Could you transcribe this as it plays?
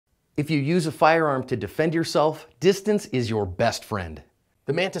If you use a firearm to defend yourself, distance is your best friend.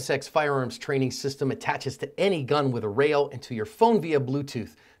 The Mantis X firearms training system attaches to any gun with a rail and to your phone via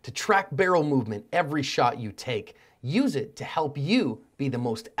Bluetooth to track barrel movement every shot you take. Use it to help you be the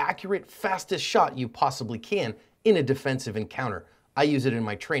most accurate, fastest shot you possibly can in a defensive encounter. I use it in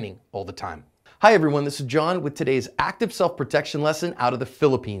my training all the time. Hi everyone, this is John with today's active self-protection lesson out of the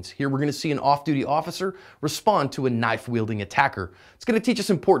Philippines. Here we're going to see an off-duty officer respond to a knife-wielding attacker. It's going to teach us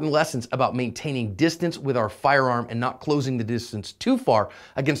important lessons about maintaining distance with our firearm and not closing the distance too far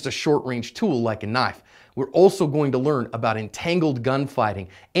against a short-range tool like a knife. We're also going to learn about entangled gunfighting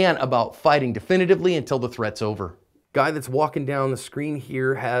and about fighting definitively until the threat's over. Guy that's walking down the screen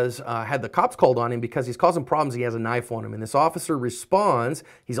here has had the cops called on him because he's causing problems. He has a knife on him, and this officer responds.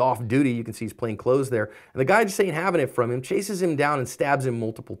 He's off duty. You can see he's plain clothes there. And the guy just ain't having it from him, chases him down and stabs him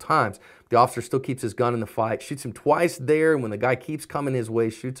multiple times. The officer still keeps his gun in the fight, shoots him twice there, and when the guy keeps coming his way,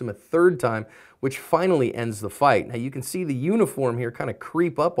 shoots him a third time, which finally ends the fight. Now you can see the uniform here kind of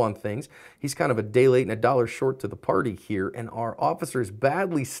creep up on things. He's kind of a day late and a dollar short to the party here, and our officer is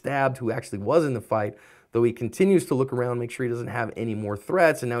badly stabbed, who actually was in the fight, though he continues to look around, make sure he doesn't have any more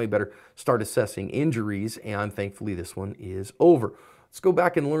threats, and now he better start assessing injuries, and thankfully this one is over. Let's go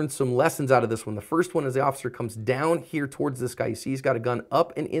back and learn some lessons out of this one. The first one is the officer comes down here towards this guy. You see he's got a gun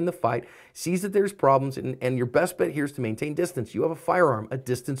up and in the fight, sees that there's problems, and your best bet here is to maintain distance. You have a firearm, a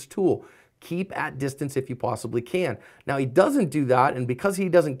distance tool. Keep at distance if you possibly can. Now he doesn't do that, and because he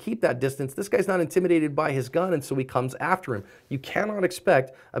doesn't keep that distance, this guy's not intimidated by his gun, and so he comes after him. You cannot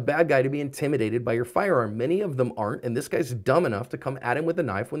expect a bad guy to be intimidated by your firearm. Many of them aren't, and this guy's dumb enough to come at him with a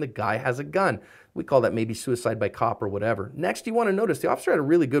knife when the guy has a gun. We call that maybe suicide by cop or whatever. Next, you want to notice the officer had a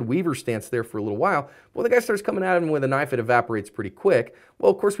really good weaver stance there for a little while. Well, the guy starts coming at him with a knife, it evaporates pretty quick.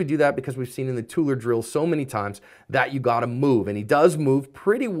 Well, of course we do that because we've seen in the Tueller Drill so many times that you got to move. And he does move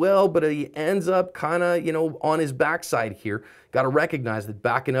pretty well, but he ends up kind of, on his backside here. Got to recognize that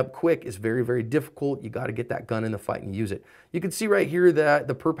backing up quick is very, very difficult. You got to get that gun in the fight and use it. You can see right here that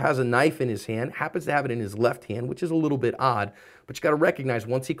the perp has a knife in his hand, happens to have it in his left hand, which is a little bit odd. But you got to recognize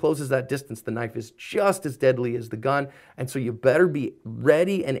once he closes that distance, the knife is just as deadly as the gun. And so you better be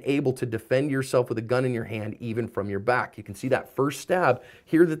ready and able to defend yourself with a gun in your hand, even from your back. You can see that first stab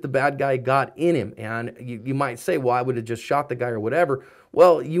here that the bad guy got in him. And you might say, well, I would have just shot the guy or whatever.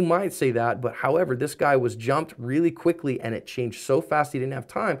 Well, you might say that, but however, this guy was jumped really quickly and it changed so fast he didn't have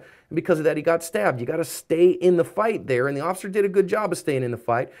time. And because of that, he got stabbed. You got to stay in the fight there, and the officer did a good job of staying in the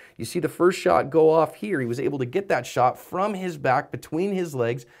fight. You see the first shot go off here. He was able to get that shot from his back, between his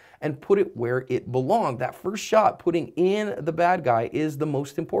legs, and put it where it belonged. That first shot, putting in the bad guy, is the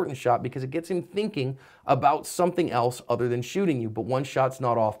most important shot because it gets him thinking about something else other than shooting you. But one shot's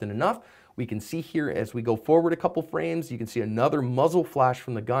not often enough. We can see here as we go forward a couple frames, you can see another muzzle flash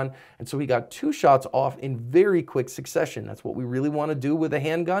from the gun. And so he got two shots off in very quick succession. That's what we really want to do with a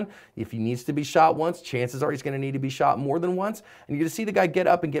handgun. If he needs to be shot once, chances are he's going to need to be shot more than once. And you're going to see the guy get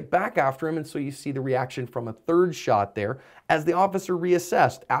up and get back after him. And so you see the reaction from a third shot there as the officer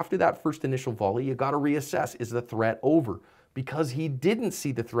reassessed. After that first initial volley, you got to reassess. Is the threat over? Because he didn't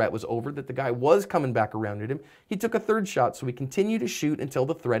see the threat was over, that the guy was coming back around at him, he took a third shot, so we continue to shoot until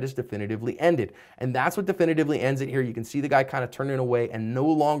the threat is definitively ended. And that's what definitively ends it here. You can see the guy kind of turning away and no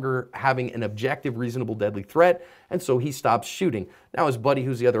longer having an objective, reasonable, deadly threat, and so he stops shooting. Now his buddy,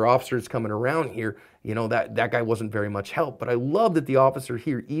 who's the other officer, is coming around here. That guy wasn't very much help, but I love that the officer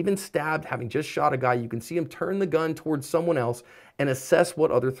here, even stabbed, having just shot a guy, you can see him turn the gun towards someone else and assess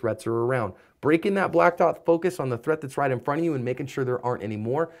what other threats are around. Breaking that black dot focus on the threat that's right in front of you and making sure there aren't any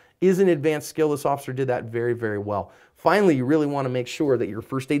more is an advanced skill. This officer did that very, very well. Finally, you really want to make sure that your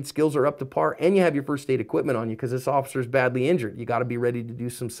first aid skills are up to par and you have your first aid equipment on you because this officer is badly injured. You got to be ready to do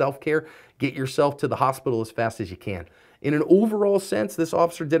some self-care, get yourself to the hospital as fast as you can. In an overall sense, this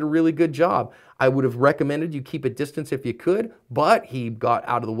officer did a really good job. I would have recommended you keep a distance if you could, but he got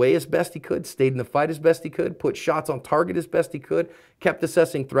out of the way as best he could, stayed in the fight as best he could, put shots on target as best he could, kept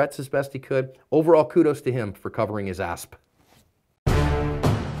assessing threats as best he could. Overall, kudos to him for covering his asp.